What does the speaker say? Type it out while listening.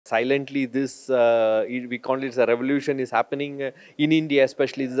silently this we call it a revolution is happening in India,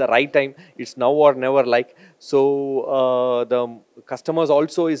 especially. This is the right time. It's now or never. Like so, the customers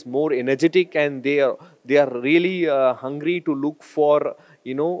also is more energetic, and they are really hungry to look for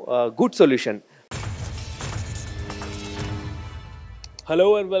good solution. Hello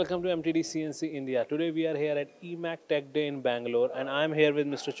and welcome to MTDCNC India. Today we are here at EMAG Tech Day in Bangalore, and I am here with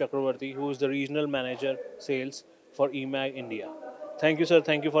Mr. Chackravarthy, who is the Regional Manager Sales for EMAG India. Thank you, sir.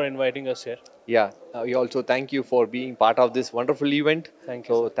 Thank you for inviting us here. Yeah, we also thank you for being part of this wonderful event. Thank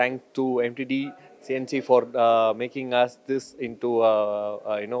you, So sir. thanks to MTD CNC for making us this into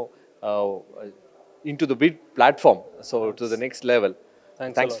uh, into the big platform. So to the Thanks. next level.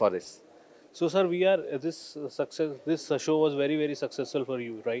 Thanks a Thanks lot. for this. So, sir, we are this show was very successful for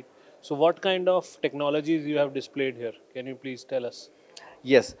you, right? So, what kind of technologies you have displayed here? Can you please tell us?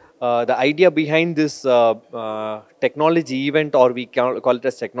 Yes, the idea behind this technology event, or we call it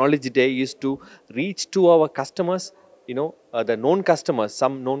as technology day, is to reach to our customers. The known customers.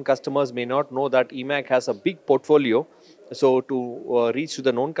 Some known customers may not know that EMAG has a big portfolio. So to reach to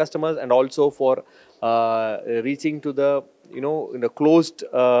the known customers, and also for reaching to the in the closed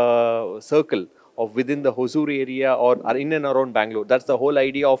circle of within the Hosur area, or in and around Bangalore. That's the whole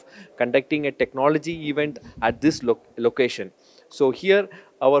idea of conducting a technology event at this location. So here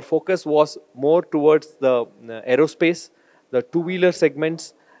our focus was more towards the aerospace, the two-wheeler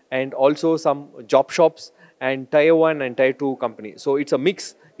segments, and also some job shops and tier 1 and tier 2 companies. So it's a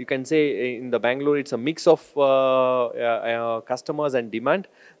mix. You can say in the Bangalore, it's a mix of customers and demand.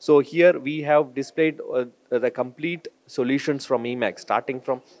 So here we have displayed the complete solutions from EMAG, starting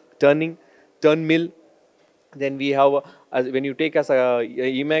from turn mill. Then we have, when you take as a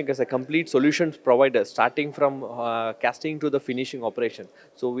EMAG as a complete solutions provider, starting from casting to the finishing operation.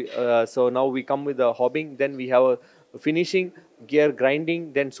 So now we come with the hobbing, then we have a finishing, gear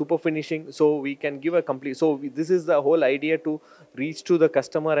grinding, then super finishing. So we can give a complete. So this is the whole idea, to reach to the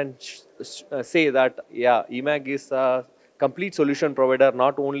customer and say that yeah, EMAG is a complete solution provider,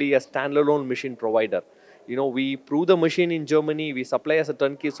 not only a standalone machine provider. We prove the machine in Germany, we supply as a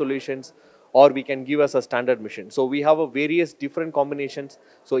turnkey solutions, or we can give us a standard machine. So we have a various different combinations.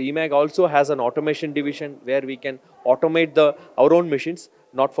 So EMAG also has an automation division where we can automate our own machines,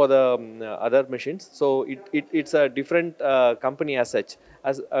 not for the other machines. So it's a different company as such,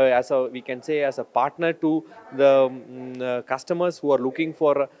 we can say as a partner to the customers who are looking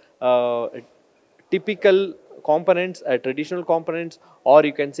for typical components, traditional components, or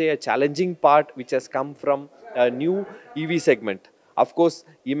you can say a challenging part which has come from a new EV segment. Of course,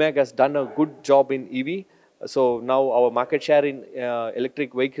 EMAG has done a good job in EV. So now our market share in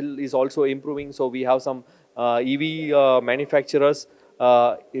electric vehicle is also improving. So we have some EV manufacturers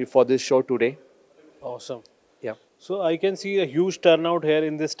for this show today. Awesome. Yeah. So I can see a huge turnout here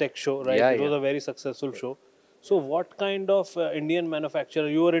in this tech show, right? Yeah, It was yeah. a very successful show. So what kind of Indian manufacturer,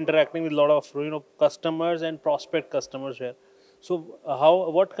 you were interacting with a lot of customers and prospect customers here. So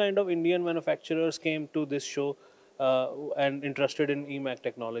what kind of Indian manufacturers came to this show and interested in EMAG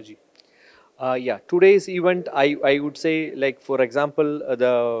technology? Yeah, today's event, I would say, like for example,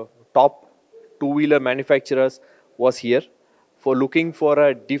 the top two-wheeler manufacturers was here for looking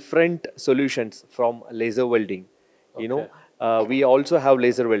for different solutions from laser welding. Okay. We also have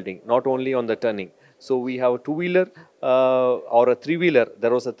laser welding, not only on the turning. So we have a two-wheeler or a three-wheeler.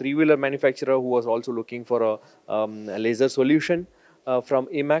 There was a three-wheeler manufacturer who was also looking for a laser solution from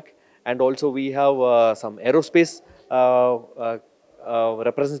EMAG, and also we have some aerospace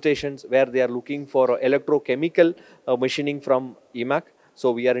representations where they are looking for electrochemical machining from EMAG. So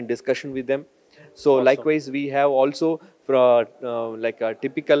we are in discussion with them. So Awesome. likewise, we have also like a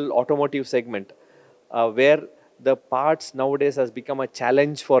typical automotive segment where the parts nowadays has become a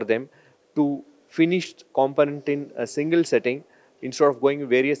challenge for them to finished component in a single setting instead of going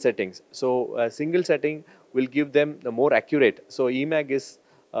various settings. So a single setting will give them the more accurate. So EMAG is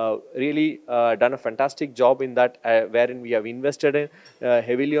really done a fantastic job in that, wherein we have invested in,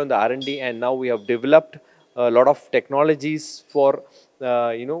 heavily on the R&D, and now we have developed a lot of technologies for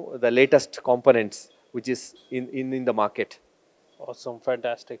the latest components which is in the market. Awesome,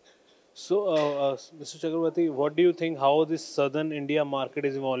 fantastic. So, Mr. Chakravarthy, what do you think how this southern India market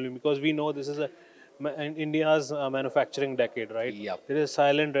is evolving? Because we know this is India's manufacturing decade, right? Yep. There is a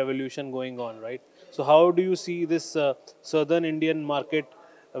silent revolution going on, right? So, how do you see this southern Indian market,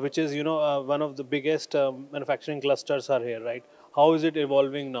 which is one of the biggest manufacturing clusters are here, right? How is it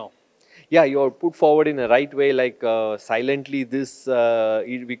evolving now? Yeah, you are put forward in the right way, like silently this,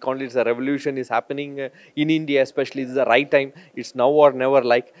 we call it a revolution is happening in India, especially. This is the right time. It's now or never,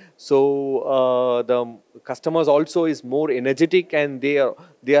 like. So the customers also is more energetic, and they are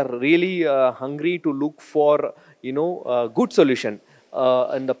really hungry to look for, good solution.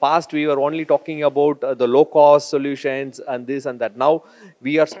 In the past, we were only talking about the low cost solutions and this and that. Now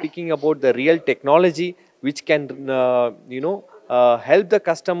we are speaking about the real technology which can help the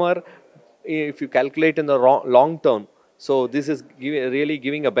customer if you calculate in the long term. So this is really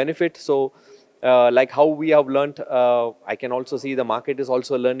giving a benefit. So like how we have learnt, I can also see the market is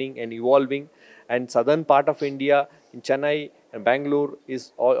also learning and evolving. And southern part of India, in Chennai and Bangalore,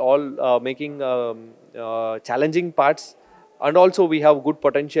 is all making challenging parts. And also we have good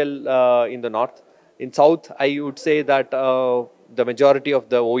potential in the north. In south, I would say that the majority of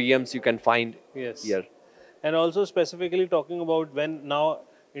the OEMs you can find Yes. here. And also specifically talking about when now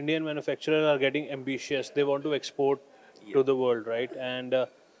Indian manufacturers are getting ambitious, they want to export to the world, right? And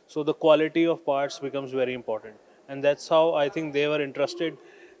so the quality of parts becomes very important, and that's how I think they were interested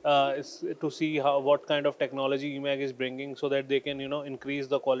is to see how what kind of technology EMAG is bringing, so that they can increase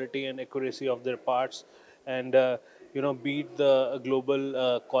the quality and accuracy of their parts, and beat the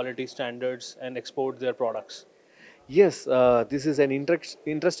global quality standards and export their products. Yes, this is an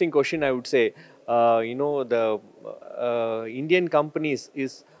interesting question, I would say. The Indian companies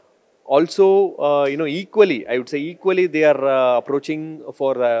is also, equally, I would say equally, they are approaching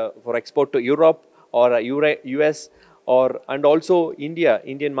for export to Europe or US, and also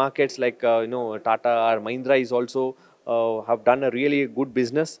Indian markets like, Tata or Mahindra is also have done a really good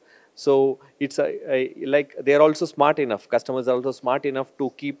business. So it's like they are also smart enough. Customers are also smart enough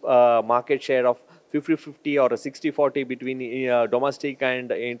to keep market share of 50-50 or a 60-40 between domestic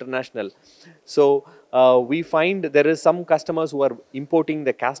and international. So we find there is some customers who are importing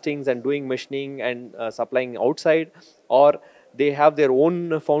the castings and doing machining and supplying outside, or they have their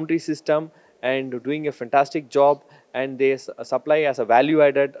own foundry system and doing a fantastic job, and they supply as a value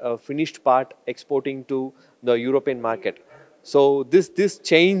added finished part exporting to the European market. So this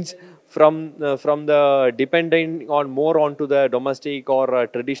change from the depending on more onto the domestic or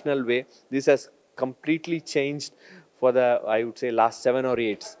traditional way, this has completely changed for the, I would say, last 7 or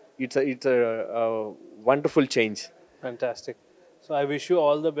 8. It's a wonderful change. Fantastic. So I wish you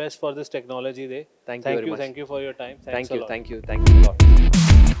all the best for this technology day. Thank you very much. Thank you for your time. Thanks a lot. Thank you a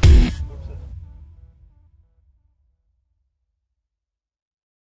lot.